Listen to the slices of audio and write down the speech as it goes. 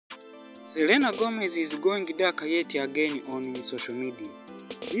Selena Gomez is going dark yet again on social media.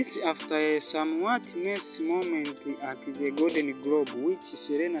 This after a somewhat messy moment at the Golden Globe, which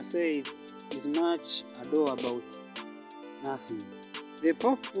Selena said is much ado about nothing. The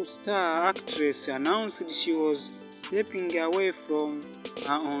pop star actress announced she was stepping away from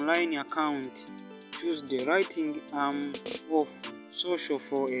her online account Tuesday, writing off social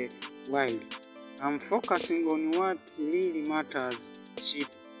for a while. I'm focusing on what really matters. She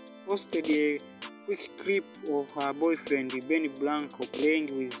posted a quick clip of her boyfriend Benny Blanco playing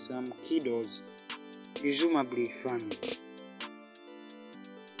with some kiddos, presumably funny.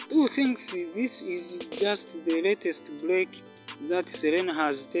 Do think this is just the latest break that Selena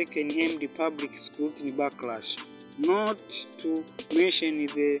has taken aimed public scrutiny backlash, not to mention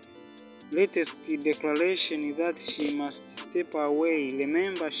the latest declaration that she must step away.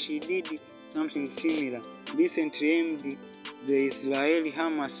 Remember, she did something similar recently aimed the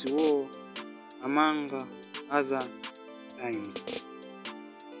Israeli-Hamas war, among other times.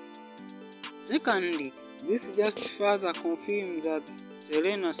 Secondly, this just further confirms that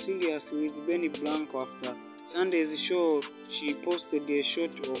Selena serious with Benny Blanco. After Sunday's show, she posted a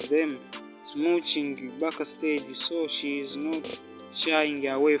shot of them smooching backstage, so she is not shying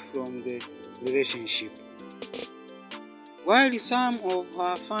away from the relationship. While some of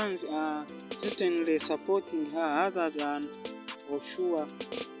her fans are certainly supporting her, others are for sure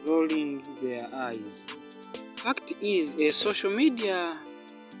rolling their eyes. Fact is, a social media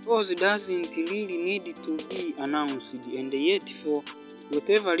pause doesn't really need to be announced, and yet for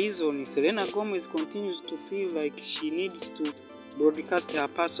whatever reason, Selena Gomez continues to feel like she needs to broadcast her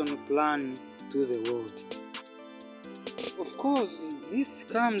personal plan to the world. Of course, this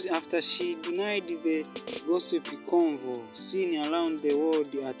comes after she denied the gossip convo seen around the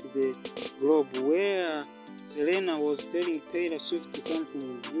world at the Globe, where Selena was telling Taylor Swift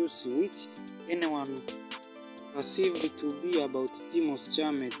something juicy which anyone perceived to be about Timothée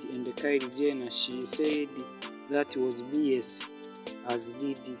Chalamet and Kylie Jenner. She said that was BS, as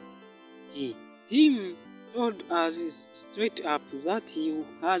did he. Tim told us straight up that he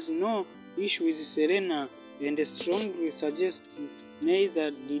has no issue with Selena and strongly suggests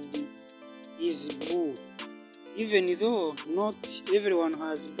neither did his boo, even though not everyone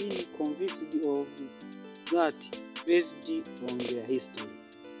has been convinced of that based on their history.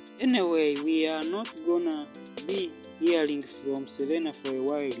 Anyway, we are not gonna be hearing from Selena for a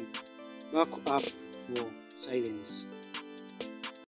while. Back up for silence.